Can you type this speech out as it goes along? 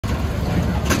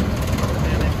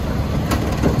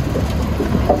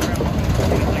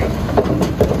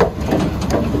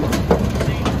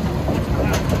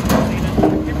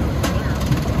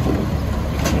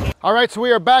All right, so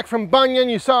we are back from Bunyan.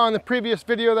 You saw in the previous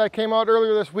video that came out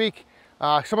earlier this week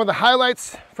some of the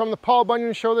highlights from the Paul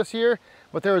Bunyan show this year,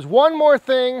 but there is one more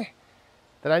thing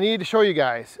that I need to show you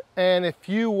guys. And if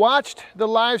you watched the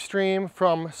live stream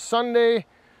from Sunday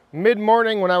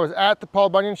mid-morning when I was at the Paul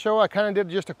Bunyan show, I kind of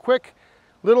did just a quick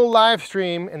little live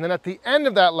stream, and then at the end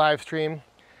of that live stream,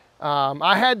 I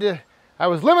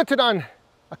was limited on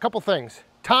a couple things: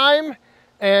 time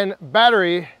and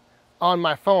battery on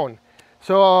my phone.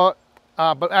 So,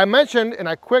 but I mentioned, and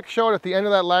I quick showed at the end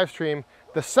of that live stream,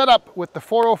 the setup with the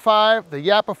 405, the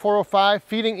Japa 405,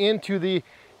 feeding into the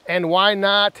And Why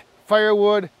Not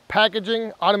Firewood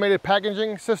Packaging, automated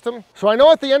packaging system. So I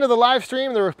know at the end of the live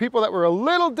stream, there were people that were a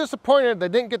little disappointed they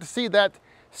didn't get to see that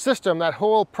system, that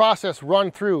whole process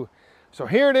run through. So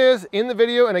here it is in the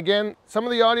video, and again, some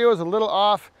of the audio is a little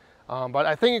off, but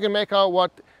I think you can make out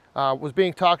what was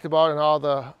being talked about and all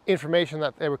the information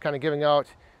that they were kind of giving out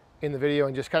in the video,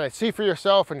 and just kind of see for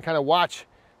yourself and kind of watch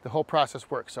the whole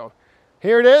process work. So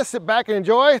here it is. Sit back and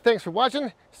enjoy. Thanks for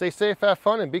watching. Stay safe, have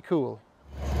fun, and be cool.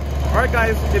 All right,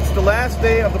 guys, it's the last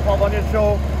day of the Paul Bunyan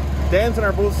show. Dan's in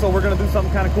our booth, so we're going to do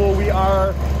something kind of cool. We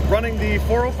are running the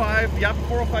 405, Japa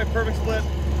 405 Perfect Split,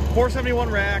 471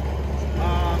 rack.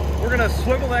 We're going to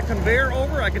swivel that conveyor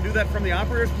over. I can do that from the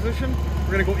operator's position.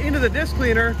 We're going to go into the disc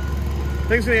cleaner.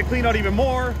 Things are going to get cleaned out even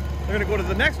more. They're going to go to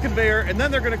the next conveyor, and then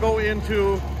they're going to go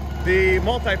into the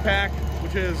MultiPack,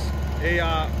 which is a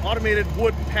automated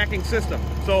wood packing system.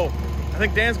 So I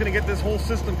think Dan's going to get this whole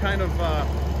system kind of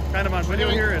on video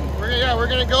here, and we're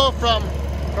going to go from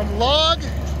log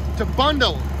to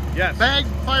bundle. Yes. Bagged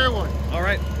firewood. All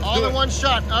right. All in one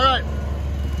shot. All right.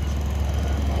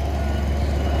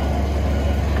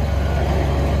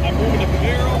 I'm moving the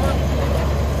conveyor over.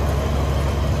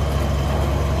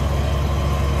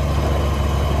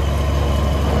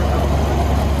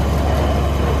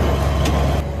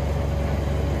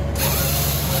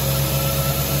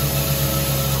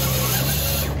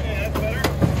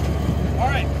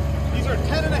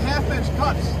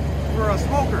 Cuts for a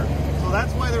smoker, so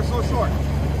that's why they're so short.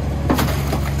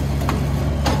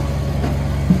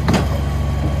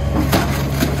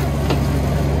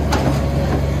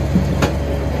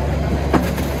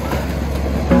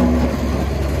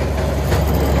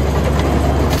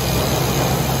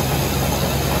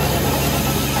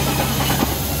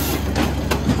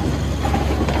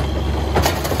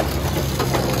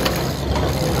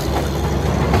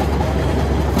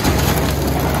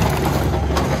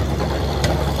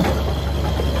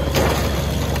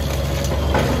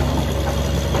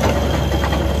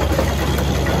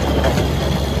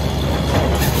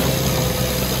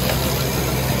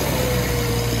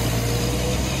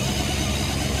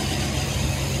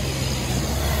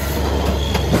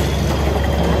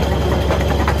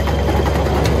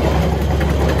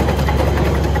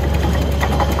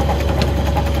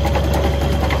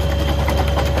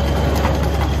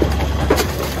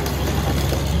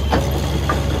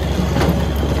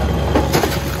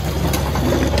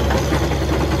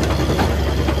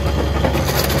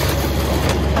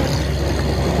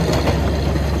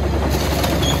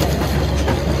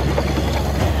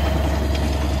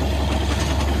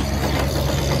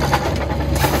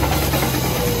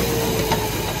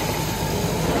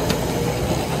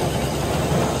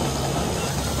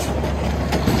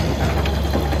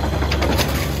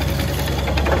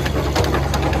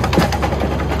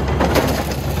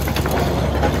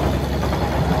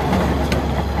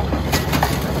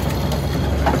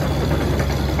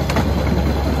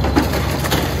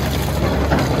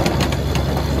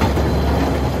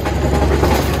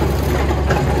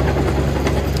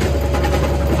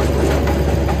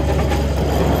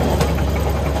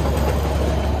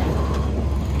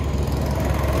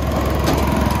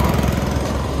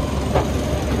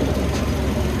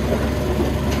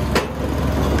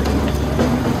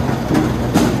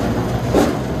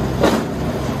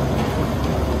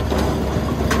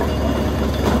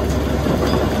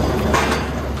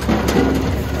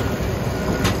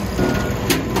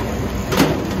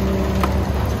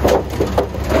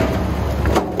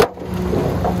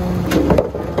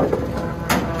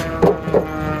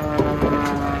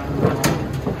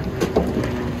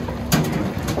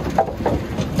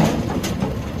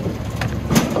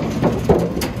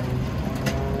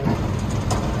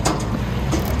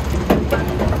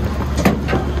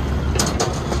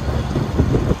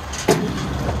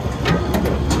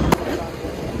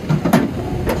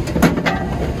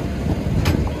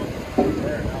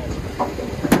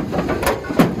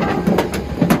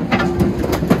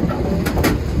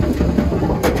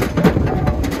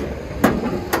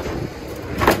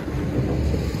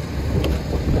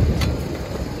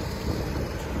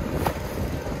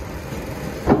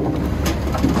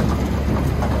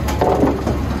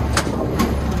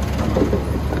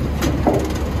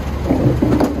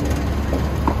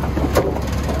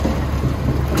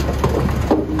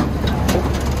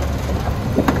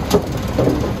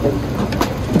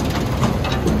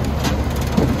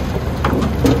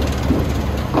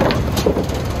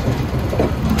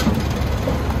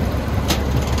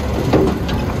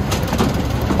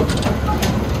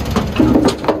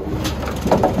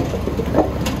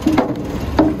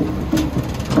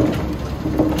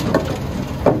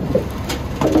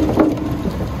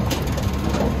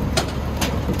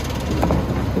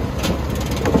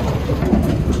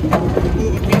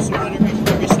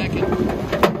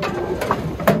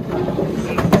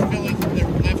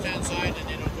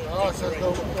 it says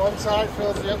the one side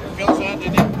fills it. Fills that,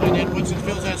 and then once it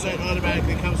fills that side, it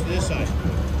automatically comes to this side.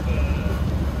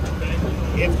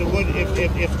 If the wood, if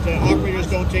the operators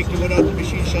don't take the wood out, the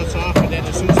machine shuts off, and then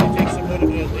as soon as it takes the wood,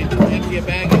 it empty a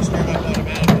bag and start up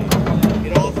automatically.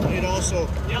 It also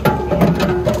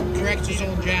corrects its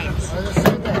own jams. I just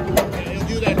said that. And it'll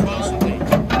do that constantly.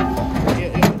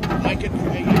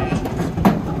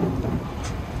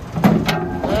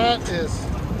 That is.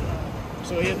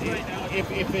 So if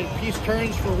a piece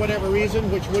turns for whatever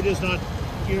reason, which wood is not,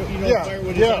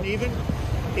 firewood is uneven,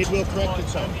 it will correct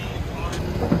itself.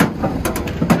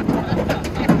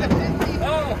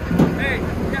 Oh, hey,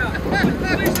 yeah.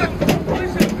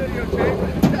 Please don't videotape.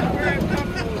 I'm very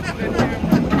uncomfortable with the camera.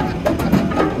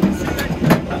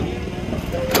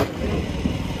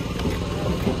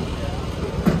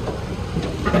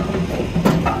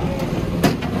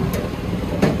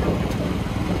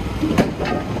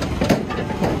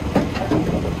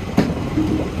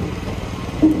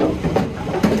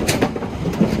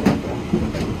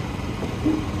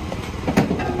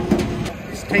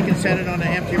 Take and set it on an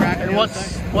empty rack. And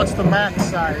what's the max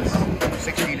size?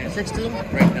 16 inches. 16?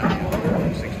 Right now,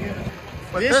 yeah. 16 inches.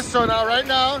 But so now, right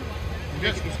now,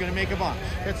 He's going to make a box.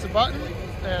 hits the button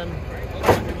and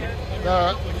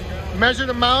the measured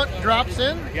amount drops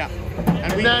in. Yeah.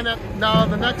 And then now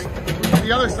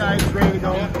the other side is ready to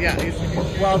go. Yeah.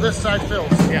 While this side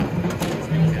fills. Yeah.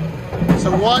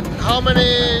 So how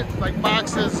many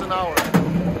boxes an hour?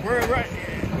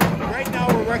 Right now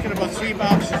we're working about 3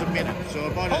 boxes a minute. So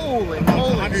about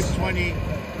 120.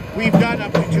 We've done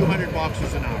up to 200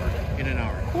 boxes an hour in an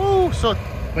hour. Woo,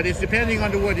 But it's depending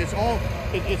on the wood. It's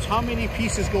it's how many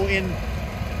pieces go in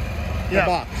the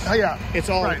box. Oh, yeah. It's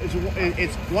all right.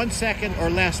 it's 1 second or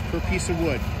less per piece of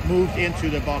wood moved into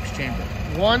the box chamber.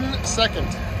 1 second.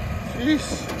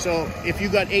 Jeez. So if you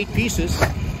got 8 pieces,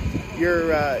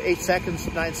 you're 8 seconds,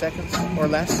 9 seconds or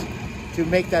less to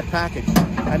make that package,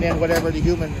 and then whatever the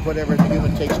human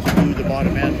takes to do the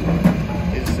bottom end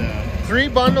is 3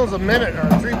 bundles a minute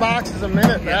or 3 boxes a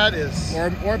minute. Yeah. That is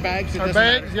or bags. Or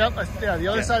bags. Yep. Yeah. The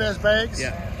other side has bags.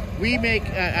 Yeah. We make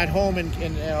at home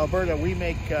in Alberta. We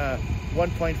make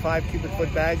 1.5 cubic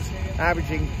foot bags,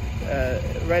 averaging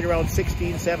right around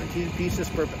 16, 17 pieces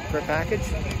per package,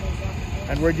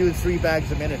 and we're doing 3 bags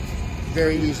a minute,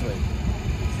 very easily.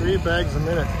 3 bags a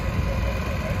minute.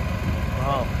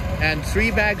 Wow. And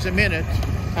 3 bags a minute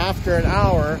after an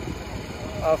hour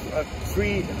of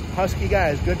 3 husky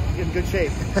guys, in good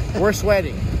shape. We're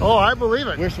sweating. Oh, I believe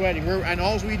it. We're sweating. And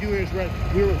all we do is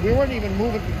we weren't even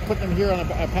putting them here on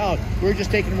a pallet. We were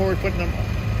just taking them over, putting them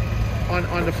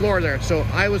on the floor there. So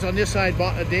I was on this side,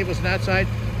 Dave was on that side.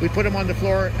 We put them on the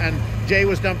floor, and Jay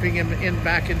was dumping him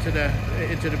back into the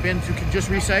bins. You can just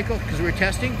recycle because we were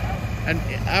testing. And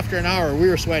after an hour, we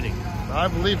were sweating. I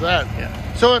believe that.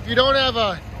 Yeah. So if you don't have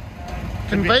a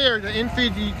conveyor, the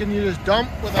infeed, you just dump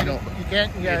with No. You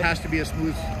can't. Yeah. It has to be a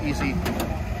smooth, easy,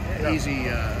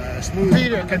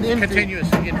 smooth, continuous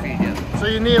infeed. Yeah. So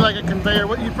you need a conveyor.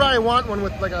 You probably want one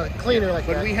with a cleaner like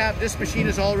that. But we have this machine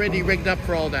is already rigged up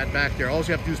for all that back there. All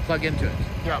you have to do is plug into it.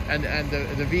 Yeah. And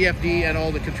the VFD and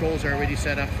all the controls are already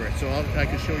set up for it. So I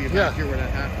can show you back here where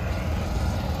that happens.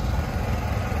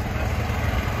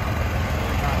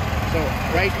 So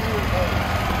right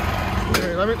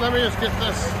here, let me just get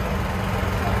this.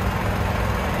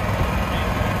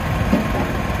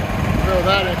 Throw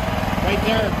that in. Right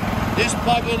there. This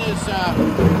plug-in is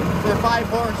for 5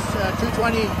 horse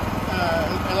 220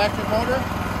 electric motor,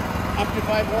 up to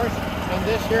 5 horse. And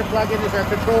this here plug-in is our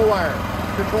control wire.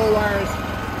 Control wire is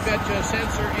fed to a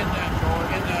sensor in the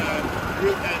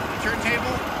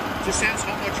turntable to sense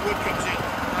how much wood comes in.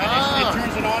 And it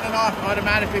turns it on and off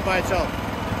automatically by itself.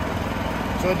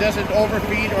 So it doesn't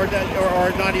overfeed or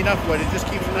not enough wood. It just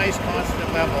keeps a nice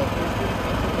constant level.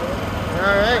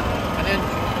 All right. And then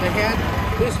the head,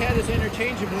 this head is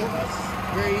interchangeable.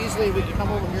 Very easily, we can come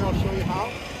over here, I'll show you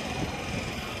how.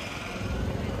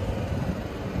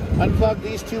 Unplug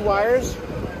these 2 wires.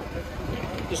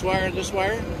 This wire and this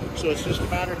wire. So it's just a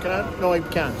matter of no, you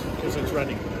can't because it's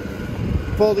running.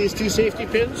 Pull these 2 safety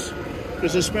pins.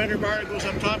 There's a spreader bar that goes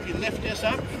up top. You lift this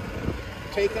up.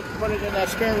 Take it, put it in that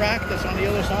spare rack that's on the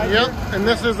other side. Yep, here. and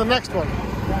this is the next one.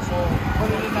 So put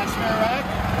it in that spare rack,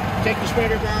 take the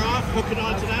spreader bar off, hook it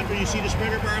onto that. When you see the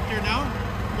spreader bar up there now,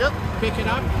 yep. Pick it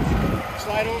up,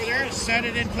 slide over there, set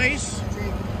it in place,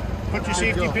 put your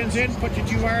safety pins in, put your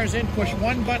 2 wires in, push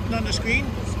 1 button on the screen,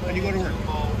 and you go to work.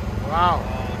 Wow.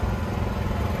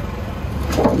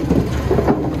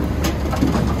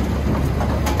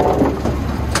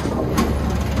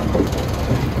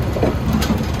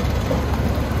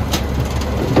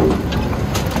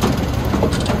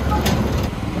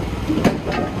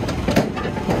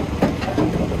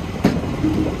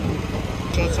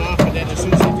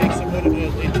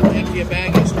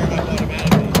 start up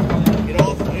automatically.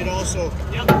 It also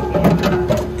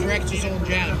corrects its own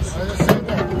jams. I just seen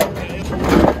that.